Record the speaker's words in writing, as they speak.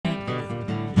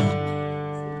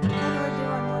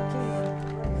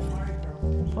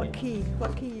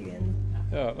What key you in?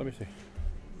 Let me see.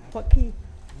 What key?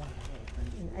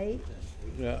 In A?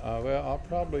 Yeah, well, I'll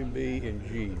probably be in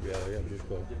G. Yeah, just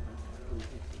go.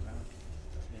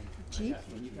 G?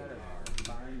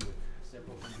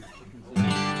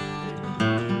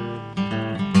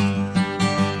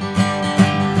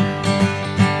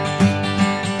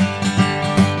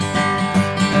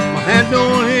 My hat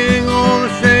don't hang on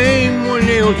the same one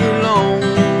nail too long.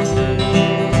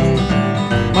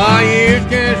 My ears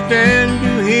can't stand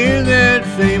to hear that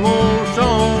same old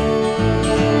song.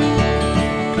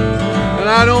 And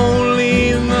I don't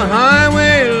leave the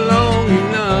highway long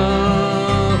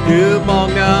enough to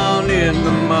bog down in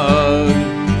the mud.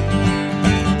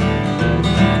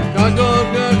 I've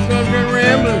got such a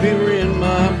rambling fever in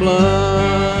my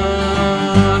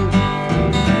blood.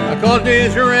 I caught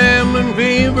this rambling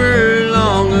fever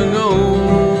long ago,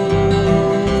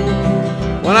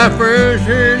 when I first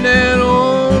heard that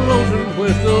old lonesome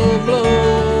whistle blow.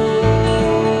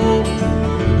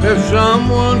 If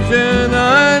someone said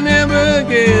I never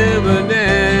give a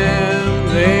damn,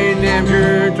 they damn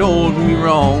sure told me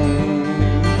wrong.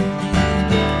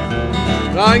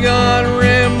 I got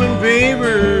rambling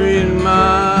fever in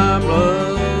my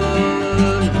blood.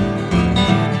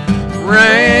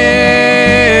 Rambling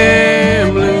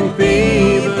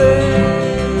fever,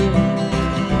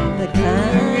 the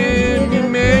kind can be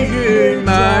measured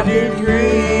by degrees.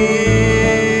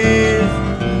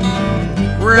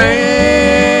 Rambling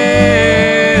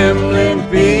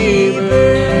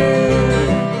fever,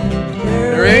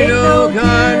 there ain't no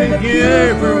kind of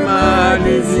cure for my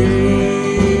disease.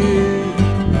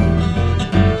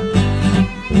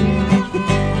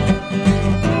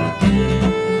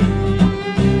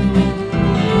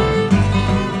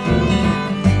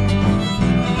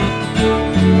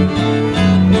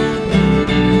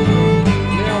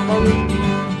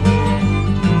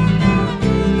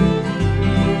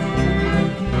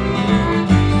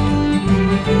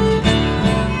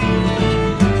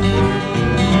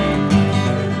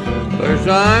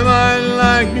 Time I'd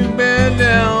like to bed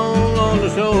down on the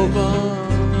sofa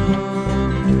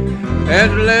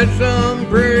and let some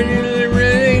pretty little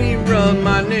lady rub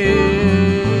my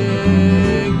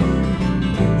neck.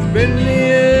 Spend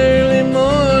the early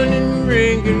morning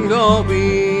drinking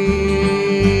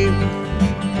coffee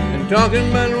and talking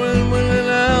about when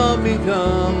I'll be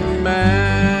coming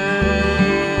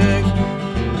back.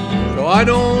 So I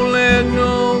don't let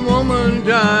no woman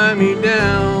tie me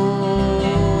down.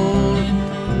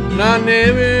 I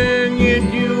never get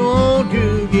you want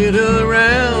to get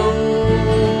around.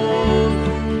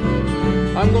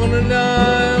 I'm gonna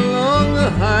die along the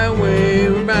highway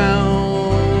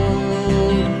bound.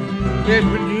 Just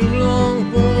for too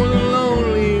long for the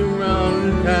lonely round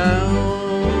the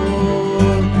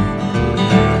town.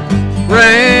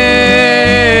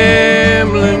 Rambling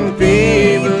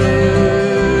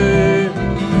fever,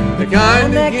 the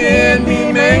kind that can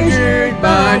be measured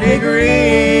by degrees.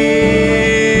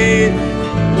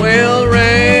 Well,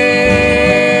 rambling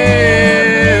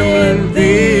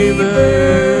fever,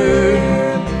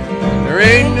 there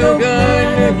ain't no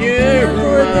kind of cure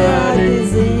for my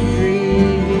disease.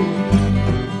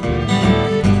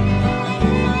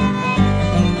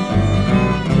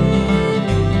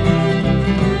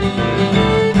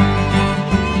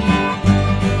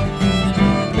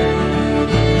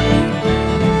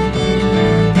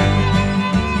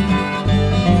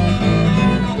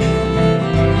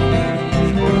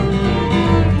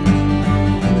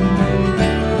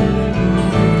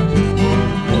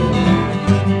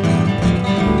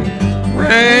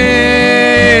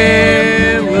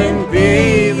 Rambling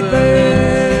fever,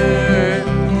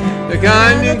 the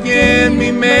kind that can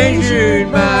be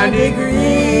measured by degrees.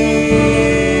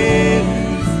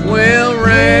 Well,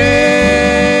 rambling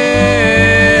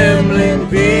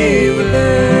fever,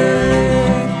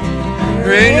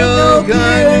 there ain't no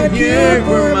kind of cure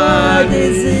for my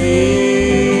disease.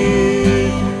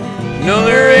 No,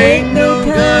 there ain't no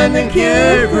kind of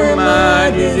cure for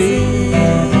my disease.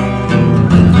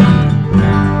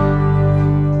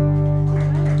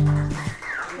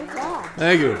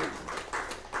 Thank you.